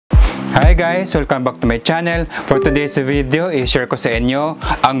Hi guys! Welcome back to my channel. For today's video, i-share ko sa inyo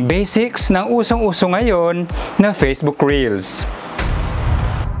ang basics ng usong-uso ngayon na Facebook Reels.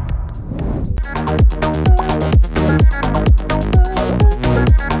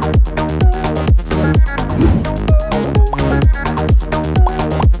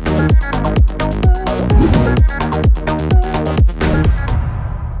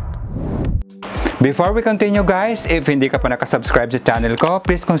 Before we continue guys, if hindi ka pa nakasubscribe sa channel ko,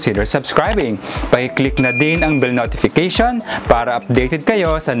 please consider subscribing. Paki-click na din ang bell notification para updated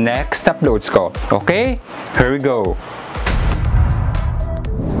kayo sa next uploads ko. Okay? Here we go!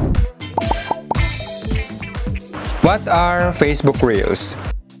 What are Facebook Reels?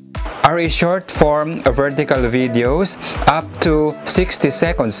 Are a short form vertical videos up to 60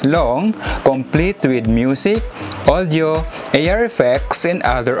 seconds long, complete with music, audio, AR effects, and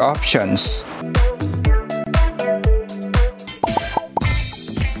other options.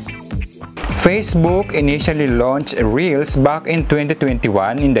 Facebook initially launched Reels back in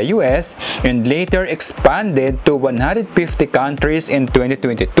 2021 in the US and later expanded to 150 countries in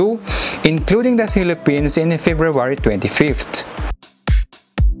 2022, including the Philippines in February 25th.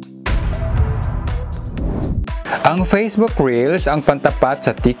 Ang Facebook Reels ang pantapat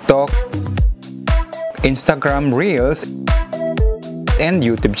sa TikTok, Instagram Reels, and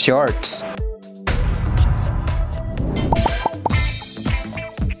YouTube Shorts.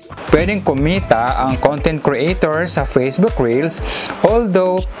 Pwedeng kumita ang content creator sa Facebook Reels,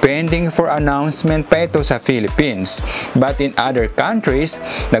 although pending for announcement pa ito sa Philippines. But in other countries,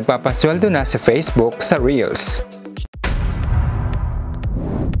 nagpapasweldo na sa Facebook sa Reels.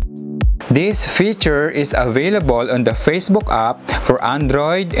 This feature is available on the Facebook app for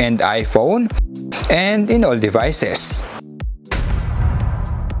Android and iPhone and in all devices.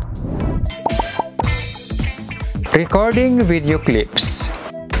 Recording video clips.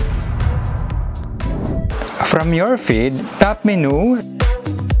 From your feed, tap menu,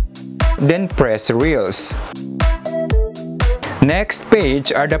 then press Reels. Next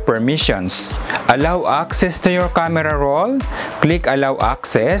page are the permissions. Allow access to your camera roll, click Allow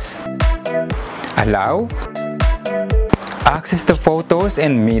Access, Allow. Access to photos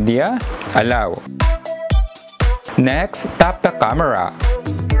and media, Allow. Next, tap the camera.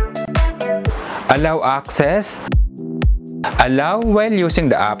 Allow access, Allow while using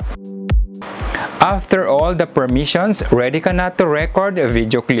the app. After all the permissions, ready ka na to record a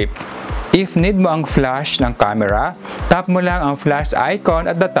video clip. If need mo ang flash ng camera, tap mo lang ang flash icon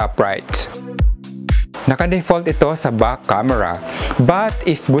at the top right. Naka-default ito sa back camera. But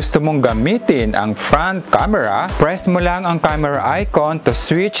if gusto mong gamitin ang front camera, press mo lang ang camera icon to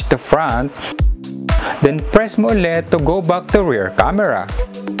switch to front, then press mo ulit to go back to rear camera.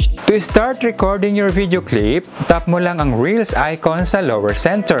 To start recording your video clip, tap mo lang ang Reels icon sa lower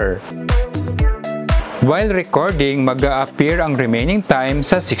center. While recording, mag-a-appear ang remaining time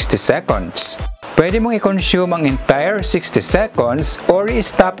sa 60 seconds. Pwede mong i-consume ang entire 60 seconds or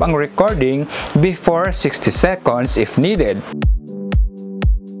i-stop ang recording before 60 seconds if needed.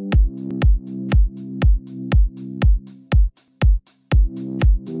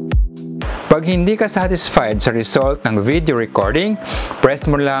 Pag hindi ka satisfied sa result ng video recording, press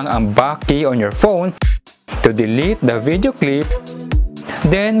mo lang ang back key on your phone to delete the video clip,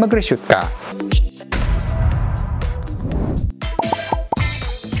 then mag-reshoot ka.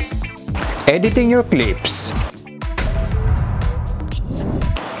 Editing your clips.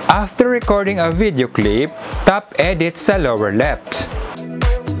 After recording a video clip, tap Edit sa lower left.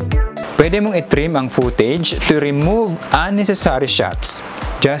 Pwede mong i-trim ang footage to remove unnecessary shots.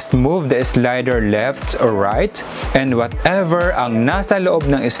 Just move the slider left or right, and whatever ang nasa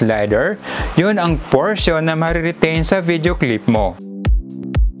loob ng slider, yun ang portion na mariretain sa video clip mo.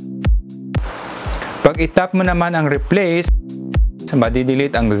 Pag itap mo naman ang Replace,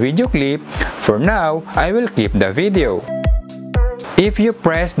 madidelete ang video clip. For now, I will keep the video. If you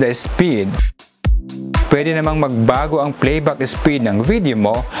press the speed, pwede namang magbago ang playback speed ng video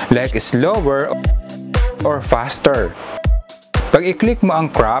mo, like slower or faster. Pag i-click mo ang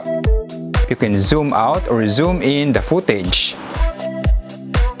crop, you can zoom out or zoom in the footage.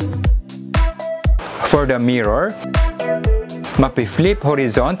 For the mirror, mapi-flip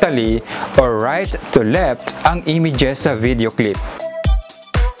horizontally or right to left ang images sa video clip.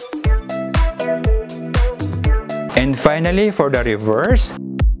 And finally, for the reverse,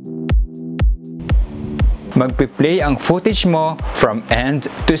 magpi-play ang footage mo from end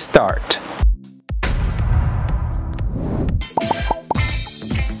to start.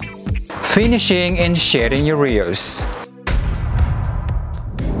 Finishing and sharing your Reels.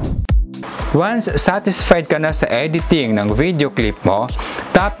 Once satisfied ka na sa editing ng video clip mo,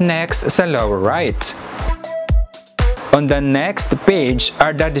 Tap next sa lower right. On the next page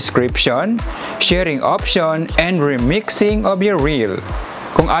are the description, sharing option, and remixing of your reel.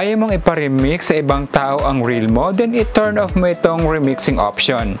 Kung ayaw mong iparemix sa ibang tao ang reel mo, then i-turn off mo itong remixing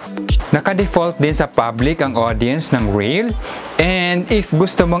option. Naka-default din sa public ang audience ng reel, and if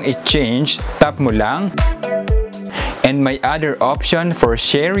gusto mong i-change, tap mo lang. And may other option for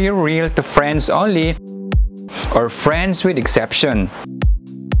share your reel to friends only or friends with exception.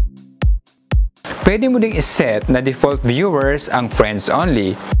 Pwede mo ding iset na default viewers ang friends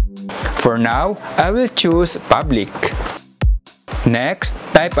only. For now, I will choose public. Next,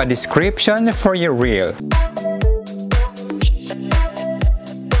 type a description for your reel.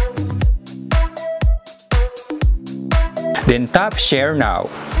 Then tap share now.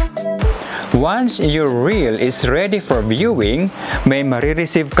 Once your reel is ready for viewing, may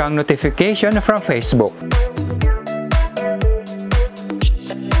marireceive kang notification from Facebook.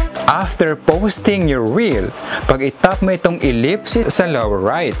 After posting your reel, pag itap mo itong ellipsis sa lower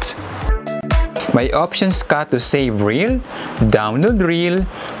right, may options ka to save reel, download reel,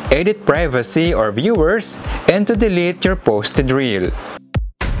 edit privacy or viewers, and to delete your posted reel.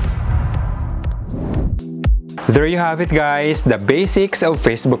 There you have it guys, the basics of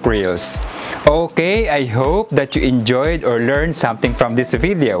Facebook Reels. Okay, I hope that you enjoyed or learned something from this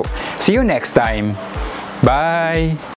video. See you next time. Bye!